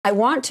I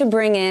want to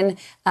bring in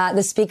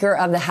the Speaker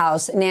of the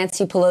House,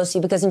 Nancy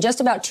Pelosi, because in just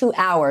about 2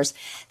 hours,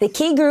 the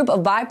key group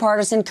of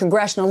bipartisan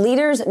congressional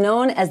leaders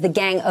known as the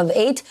Gang of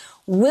Eight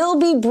will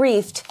be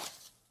briefed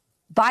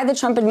by the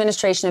Trump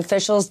administration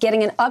officials,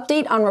 getting an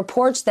update on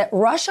reports that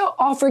Russia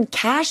offered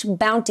cash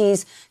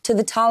bounties to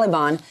the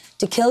Taliban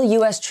to kill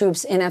U.S.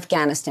 troops in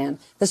Afghanistan.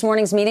 This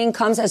morning's meeting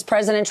comes as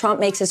President Trump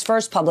makes his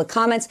first public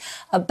comments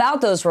about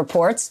those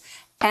reports.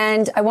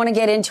 And I want to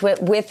get into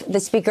it with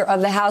the Speaker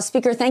of the House.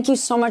 Speaker, thank you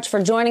so much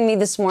for joining me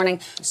this morning.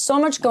 So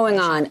much going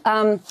on.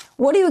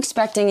 What are you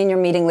expecting in your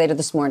meeting later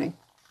this morning?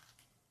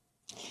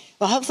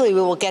 Well, hopefully we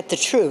will get the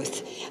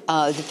truth.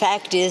 The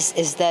fact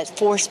is that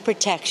force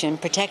protection,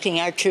 protecting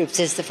our troops,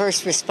 is the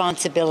first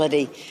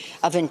responsibility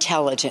of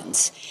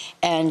intelligence.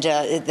 And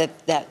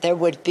that there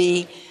would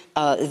be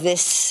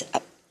this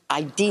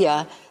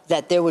idea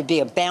that there would be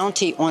a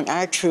bounty on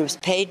our troops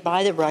paid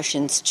by the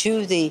Russians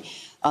to the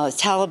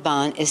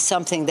Taliban is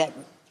something that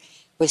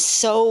was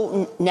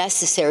so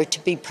necessary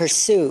to be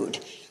pursued.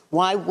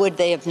 Why would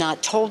they have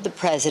not told the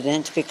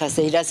president? Because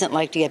he doesn't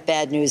like to get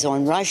bad news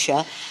on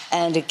Russia.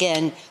 And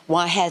again,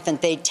 why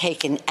haven't they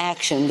taken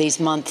action these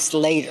months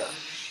later?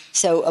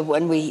 So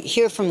when we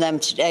hear from them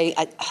today,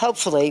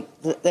 hopefully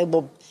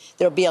there'll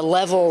be a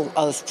level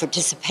of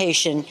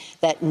participation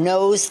that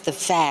knows the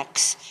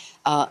facts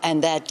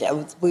and that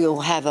we will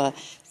have a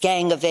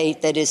Gang of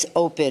Eight that is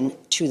open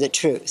to the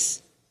truth.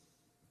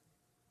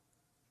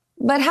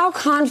 But how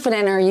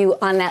confident are you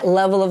on that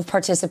level of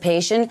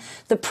participation?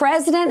 The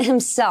president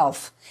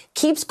himself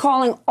keeps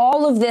calling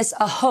all of this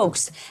a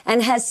hoax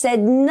and has said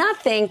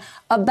nothing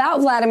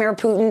about Vladimir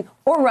Putin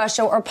or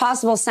Russia or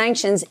possible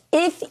sanctions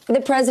if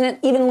the president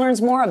even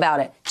learns more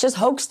about it. Just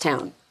hoax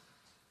town.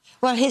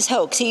 Well, his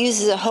hoax, he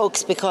uses a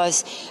hoax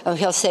because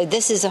he'll say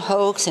this is a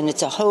hoax, and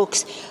it's a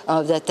hoax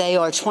that they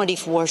are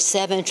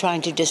 24/7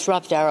 trying to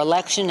disrupt our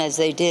election, as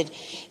they did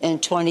in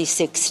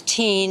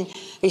 2016.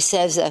 He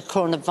says that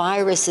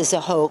coronavirus is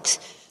a hoax.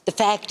 The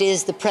fact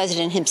is the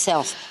president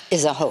himself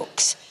is a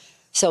hoax.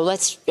 So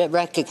let's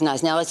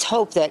recognize. Now, let's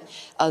hope that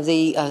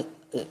the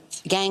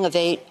Gang of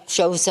Eight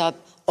shows up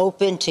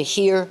open to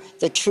hear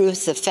the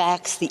truth, the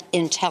facts, the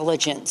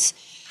intelligence.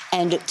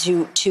 And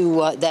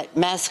that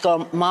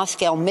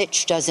Moscow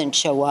Mitch doesn't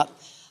show up,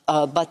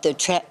 but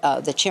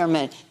the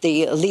chairman,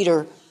 the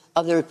leader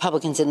of the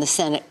Republicans in the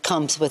Senate,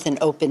 comes with an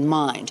open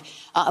mind.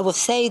 I will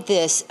say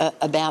this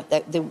about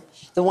that.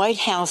 The White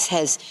House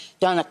has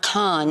done a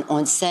con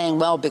on saying,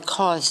 well,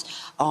 because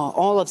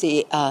all of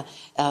the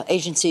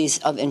agencies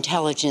of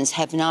intelligence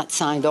have not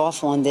signed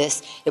off on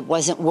this, it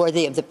wasn't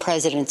worthy of the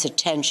president's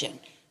attention.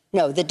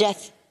 No, the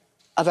death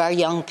of our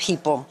young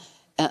people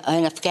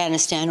in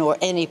Afghanistan or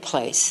any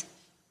place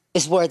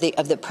is worthy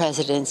of the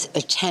president's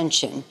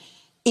attention,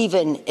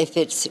 even if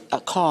it's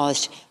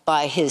caused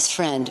by his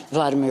friend,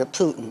 Vladimir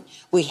Putin.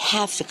 We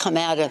have to come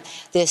out of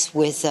this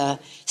with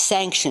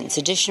sanctions,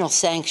 additional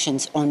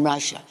sanctions on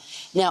Russia.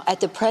 Now,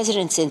 at the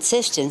president's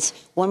insistence,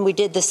 when we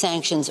did the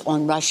sanctions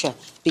on Russia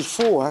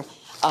before,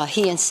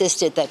 he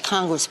insisted that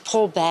Congress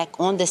pull back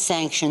on the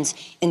sanctions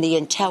in the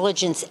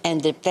intelligence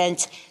and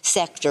defense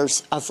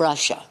sectors of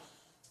Russia.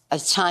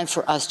 It's time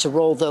for us to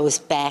roll those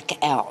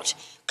back out.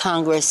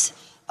 Congress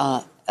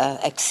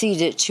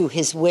acceded to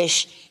his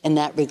wish in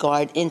that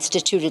regard,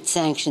 instituted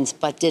sanctions,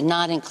 but did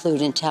not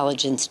include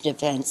intelligence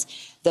defense.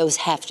 Those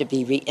have to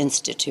be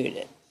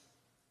reinstituted.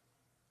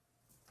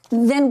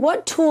 Then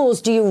what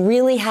tools do you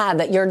really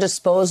have at your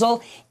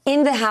disposal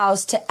in the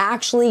House to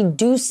actually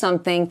do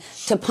something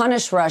to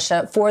punish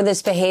Russia for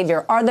this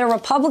behavior? Are there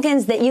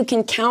Republicans that you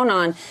can count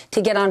on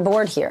to get on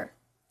board here?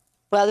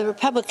 Well, the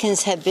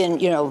Republicans have been,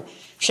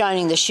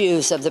 shining the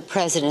shoes of the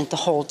president the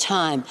whole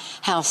time,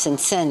 House and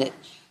Senate.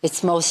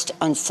 It's most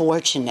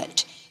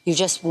unfortunate. You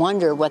just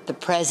wonder what the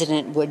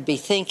president would be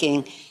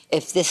thinking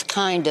if this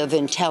kind of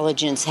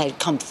intelligence had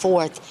come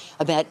forth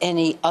about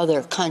any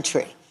other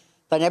country.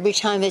 But every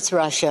time it's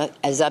Russia,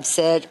 as I've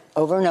said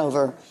over and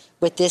over,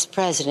 with this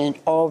president,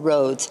 all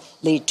roads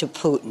lead to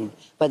Putin.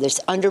 Whether it's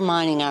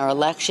undermining our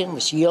election,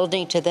 which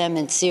yielding to them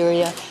in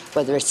Syria,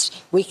 whether it's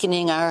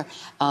weakening our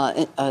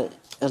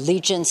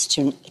allegiance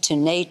to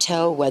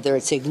NATO, whether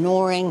it's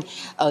ignoring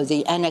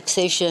the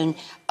annexation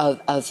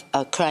of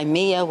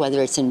Crimea,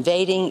 whether it's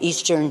invading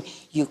eastern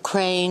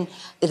Ukraine.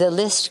 The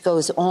list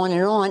goes on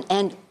and on.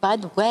 And by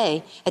the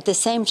way, at the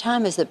same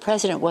time as the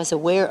president was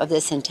aware of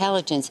this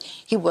intelligence,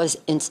 he was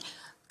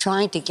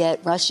trying to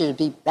get Russia to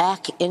be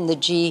back in the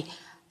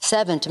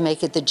G7 to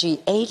make it the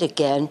G8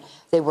 again.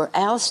 They were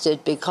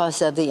ousted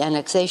because of the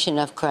annexation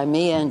of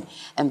Crimea and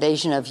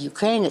invasion of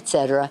Ukraine, et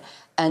cetera.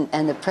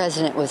 And the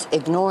president was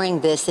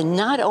ignoring this and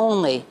not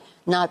only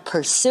not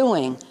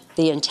pursuing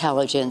the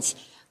intelligence,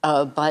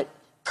 but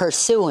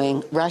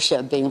pursuing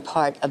Russia being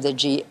part of the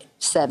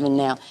G7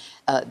 now,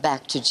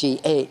 back to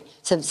G8.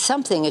 So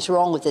something is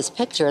wrong with this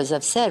picture. As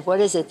I've said, what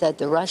is it that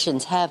the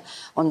Russians have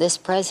on this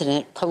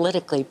president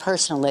politically,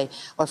 personally,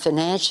 or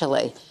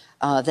financially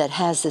that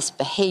has this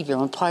behavior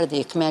on part of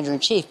the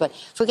commander-in-chief? But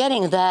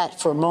forgetting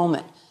that for a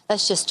moment,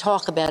 let's just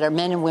talk about our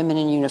men and women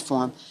in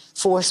uniform,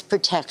 force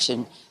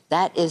protection.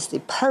 That is the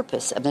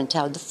purpose of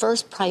intelligence. The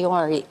first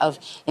priority of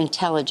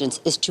intelligence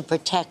is to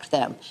protect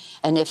them.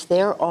 And if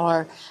there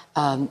are,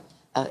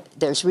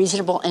 there's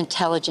reasonable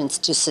intelligence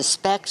to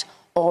suspect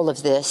all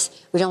of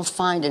this, we don't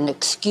find an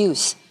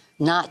excuse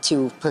not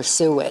to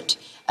pursue it,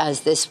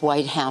 as this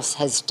White House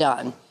has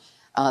done.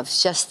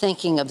 Just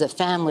thinking of the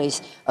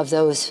families of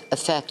those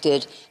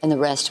affected and the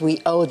rest,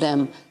 we owe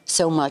them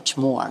so much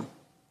more.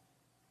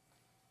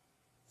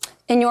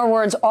 In your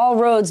words, all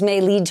roads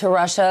may lead to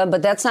Russia,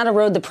 but that's not a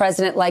road the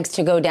president likes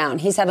to go down.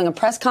 He's having a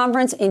press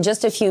conference in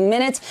just a few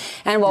minutes.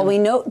 And while we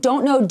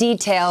don't know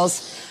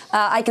details,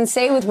 I can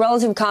say with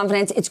relative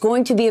confidence, it's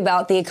going to be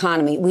about the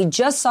economy. We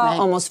just saw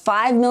almost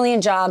 5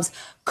 million jobs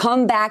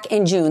come back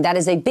in June. That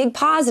is a big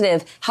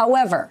positive.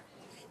 However,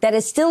 that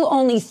is still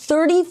only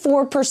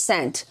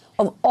 34%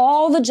 of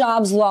all the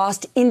jobs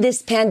lost in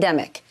this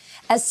pandemic.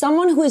 As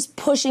someone who is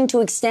pushing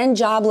to extend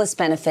jobless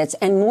benefits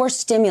and more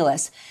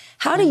stimulus,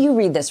 how do you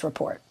read this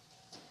report?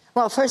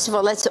 Well, first of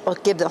all, let's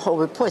give the whole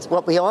report.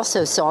 What we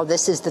also saw,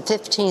 this is the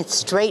 15th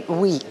straight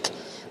week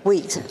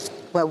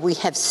where we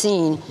have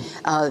seen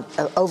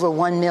over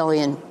 1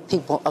 million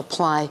people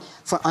apply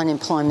for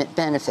unemployment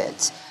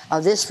benefits.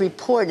 This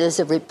report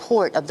is a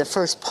report of the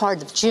first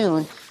part of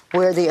June,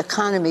 where the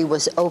economy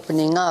was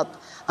opening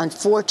up,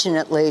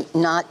 unfortunately,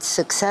 not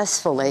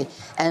successfully.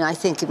 And I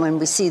think when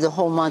we see the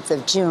whole month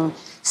of June,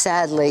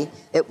 sadly,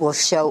 it will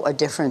show a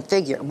different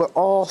figure. We're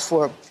all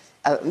for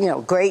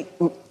great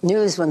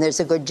news when there's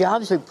a good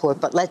jobs report,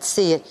 but let's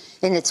see it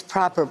in its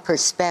proper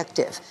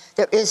perspective.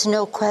 There is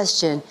no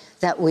question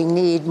that we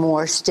need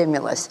more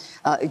stimulus.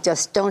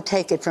 Just don't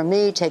take it from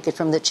me, take it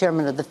from the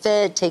chairman of the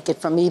Fed, take it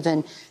from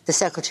even the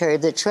Secretary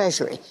of the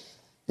Treasury.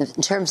 In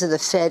terms of the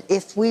Fed,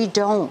 if we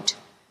don't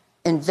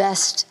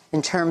invest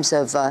in terms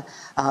of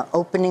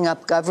opening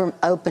up government,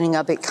 opening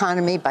up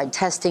economy by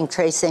testing,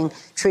 tracing,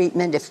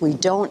 treatment, if we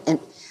don't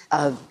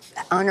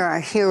honor our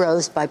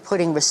heroes by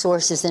putting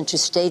resources into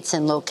states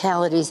and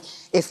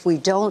localities, if we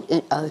don't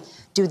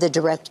do the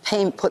direct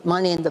payment, put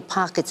money in the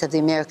pockets of the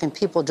American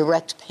people,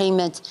 direct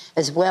payments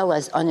as well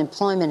as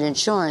unemployment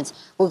insurance,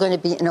 we're going to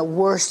be in a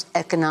worse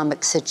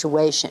economic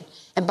situation.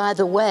 And by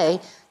the way,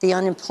 the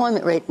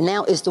unemployment rate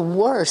now is the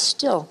worst,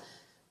 still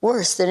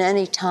worse than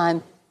any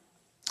time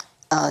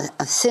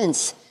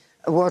since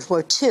World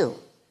War II.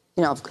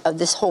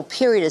 This whole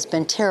period has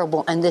been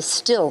terrible, and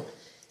this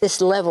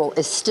level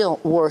is still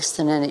worse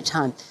than any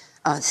time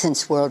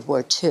since World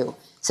War II.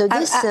 So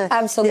this,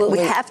 absolutely,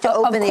 we have to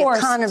open the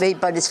economy,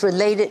 but it's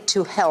related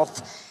to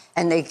health.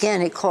 And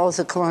again, it calls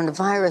the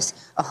coronavirus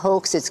a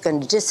hoax. It's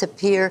going to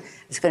disappear.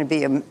 It's going to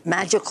be a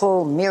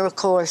magical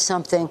miracle or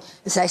something.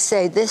 As I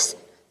say, this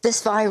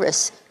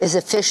virus is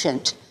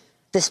efficient.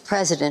 This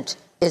president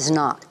is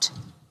not.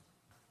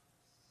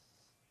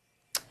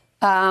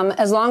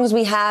 As long as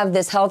we have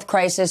this health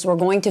crisis, we're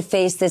going to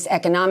face this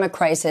economic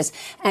crisis,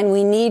 and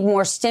we need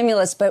more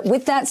stimulus. But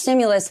with that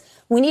stimulus,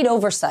 we need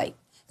oversight.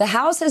 The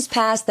House has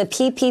passed the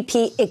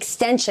PPP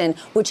extension,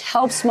 which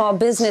helps small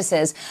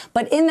businesses.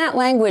 But in that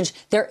language,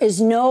 there is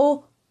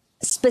no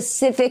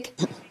specific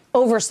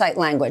oversight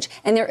language.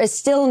 And there is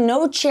still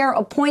no chair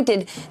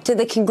appointed to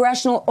the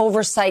Congressional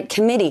Oversight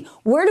Committee.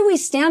 Where do we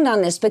stand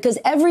on this? Because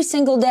every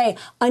single day,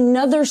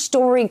 another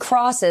story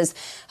crosses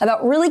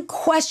about really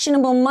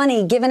questionable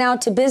money given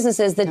out to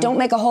businesses that don't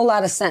make a whole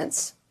lot of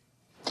sense.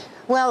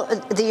 Well,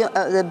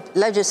 the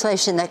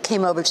legislation that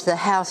came over to the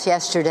House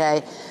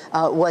yesterday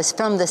was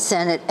from the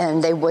Senate,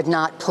 and they would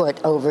not put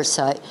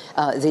oversight,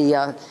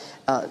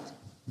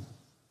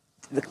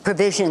 the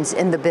provisions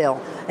in the bill.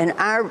 In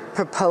our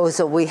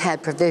proposal, we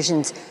had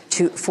provisions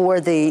for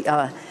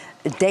the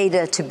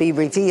data to be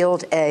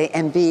revealed,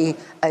 and B,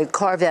 a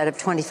carve-out of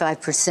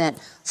 25%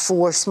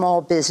 for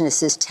small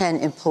businesses, 10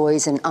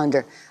 employees and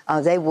under.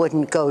 They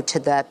wouldn't go to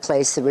that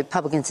place. The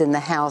Republicans in the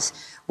House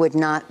would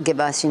not give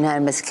us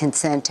unanimous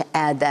consent to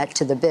add that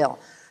to the bill.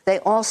 They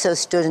also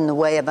stood in the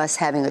way of us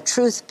having a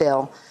truth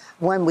bill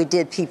when we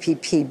did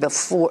PPP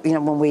before,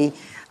 when we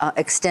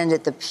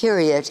extended the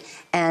period,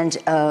 and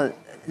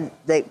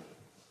they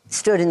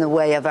stood in the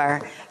way of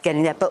our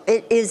getting that. But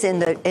it is in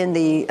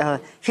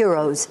the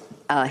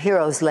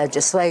HEROES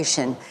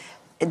legislation,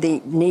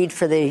 the need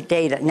for the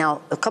data.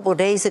 Now, a couple of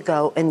days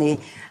ago in the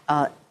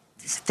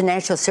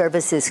Financial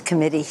Services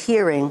Committee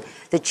hearing,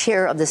 the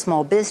chair of the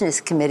Small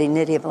Business Committee,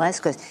 Nicolle Wallace,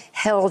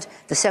 held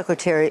the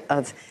Secretary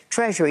of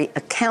Treasury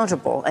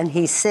accountable, and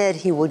he said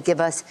he would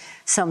give us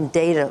some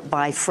data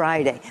by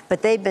Friday.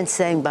 But they've been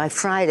saying by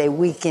Friday,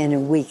 week in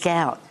and week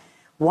out.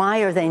 Why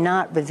are they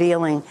not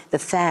revealing the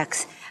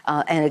facts?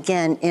 And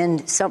again,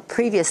 in some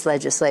previous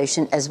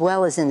legislation, as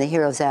well as in the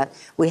HEROES Act,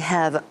 we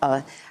have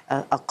a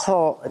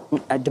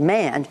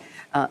demand,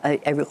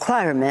 a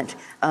requirement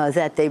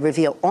that they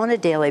reveal on a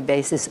daily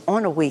basis,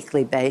 on a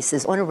weekly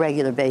basis, on a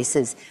regular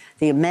basis,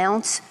 the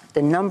amounts,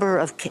 the number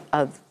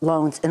of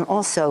loans, and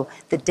also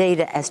the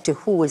data as to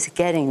who is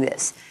getting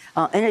this.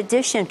 In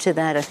addition to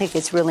that, I think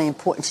it's really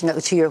important to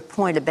note, to your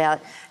point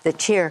about the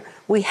chair,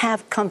 we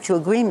have come to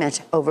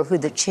agreement over who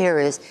the chair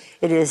is.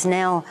 It is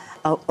now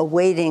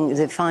awaiting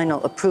the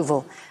final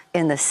approval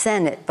in the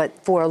Senate, but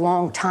for a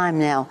long time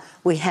now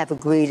we have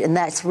agreed, and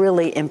that's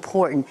really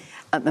important.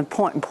 An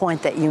important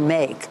point that you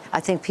make.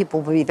 I think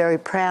people will be very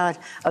proud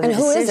of the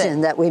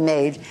decision that we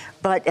made.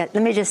 But let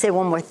me just say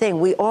one more thing.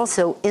 We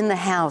also, in the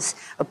House,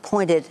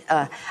 appointed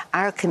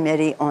our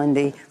committee on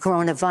the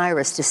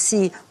coronavirus to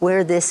see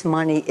where this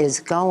money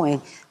is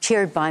going,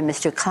 chaired by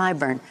Mr.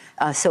 Clyburn.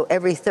 So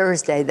every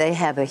Thursday they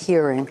have a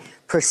hearing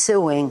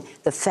pursuing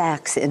the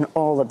facts in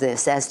all of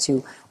this as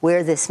to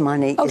where this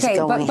money is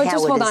going, but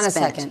just hold on a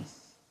second.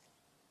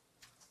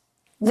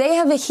 They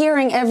have a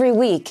hearing every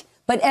week.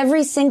 But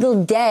every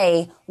single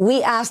day,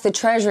 we ask the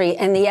Treasury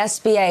and the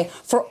SBA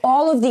for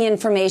all of the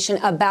information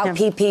about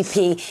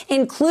PPP,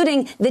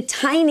 including the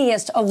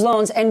tiniest of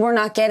loans, and we're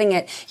not getting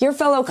it. Your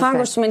fellow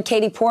Congresswoman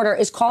Katie Porter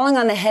is calling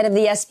on the head of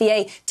the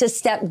SBA to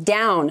step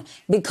down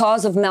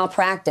because of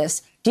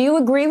malpractice. Do you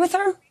agree with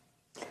her?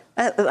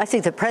 I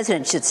think the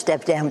president should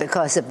step down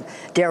because of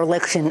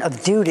dereliction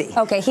of duty.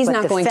 Okay, he's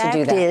not going to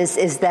do that. The fact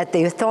is that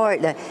the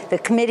authority, the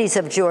committees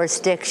of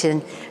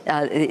jurisdiction,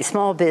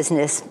 small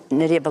business,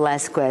 Nydia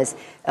Velasquez,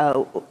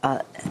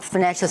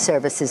 financial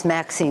services,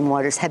 Maxine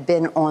Waters, have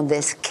been on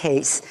this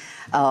case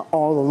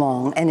all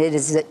along. And it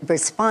is the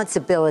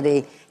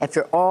responsibility,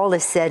 after all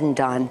is said and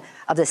done,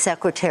 of the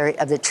Secretary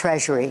of the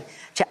Treasury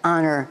to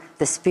honor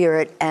the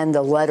spirit and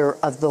the letter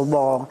of the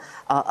law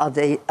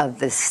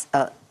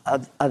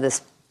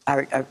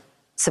our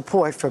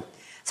support for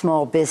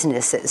small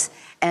businesses.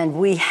 And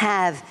we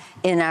have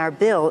in our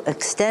bill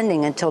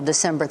extending until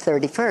December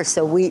 31st.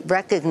 So we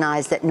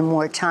recognize that no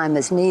more time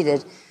is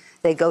needed.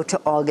 They go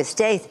to August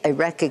 8th, a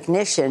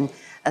recognition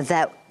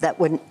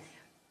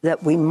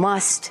that we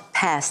must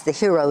pass the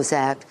HEROES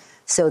Act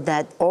so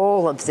that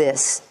all of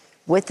this,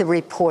 with the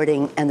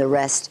reporting and the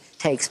rest,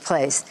 takes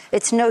place.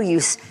 It's no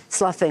use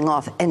sloughing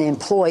off an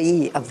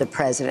employee of the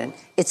president.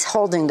 It's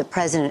holding the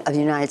president of the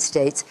United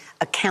States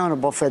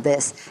accountable for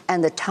this.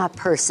 And the top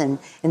person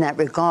in that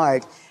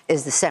regard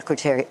is the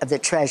Secretary of the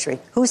Treasury,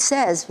 who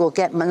says we'll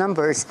get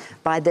numbers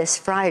by this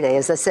Friday.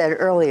 As I said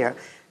earlier,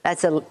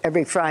 that's a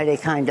every Friday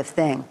kind of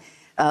thing.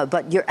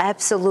 But you're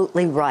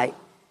absolutely right.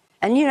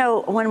 And, you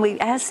know, when we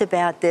asked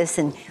about this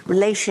in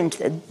relation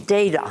to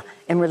data,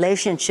 in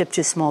relationship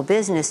to small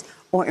business,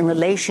 or in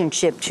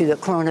relationship to the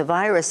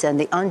coronavirus and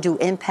the undue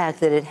impact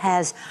that it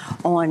has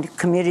on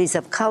communities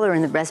of color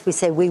and the rest, we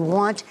say we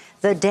want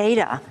the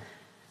data.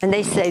 And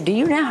they say, do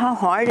you know how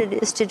hard it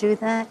is to do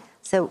that?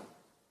 So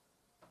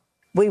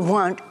we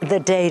want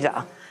the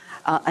data.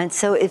 And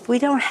so if we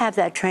don't have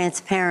that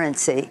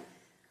transparency,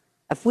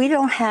 if we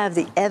don't have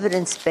the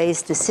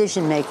evidence-based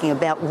decision-making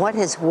about what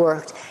has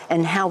worked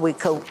and how we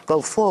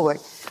go forward,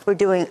 we're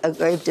doing a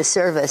grave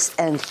disservice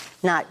and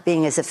not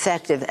being as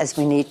effective as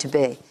we need to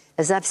be.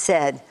 As I've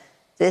said,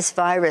 this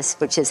virus,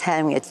 which is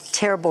having a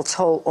terrible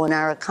toll on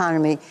our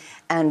economy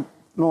and,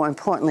 more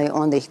importantly,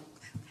 on the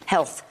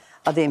health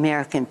of the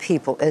American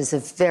people, is a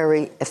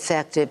very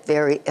effective,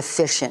 very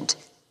efficient,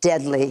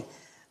 deadly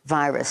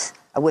virus.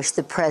 I wish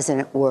the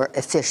president were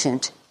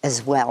efficient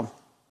as well.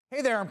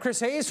 Hey there, I'm Chris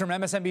Hayes from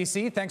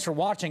MSNBC. Thanks for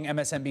watching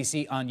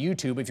MSNBC on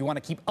YouTube. If you want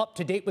to keep up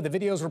to date with the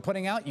videos we're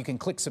putting out, you can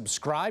click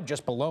subscribe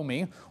just below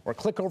me or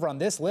click over on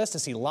this list to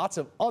see lots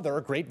of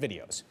other great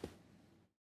videos.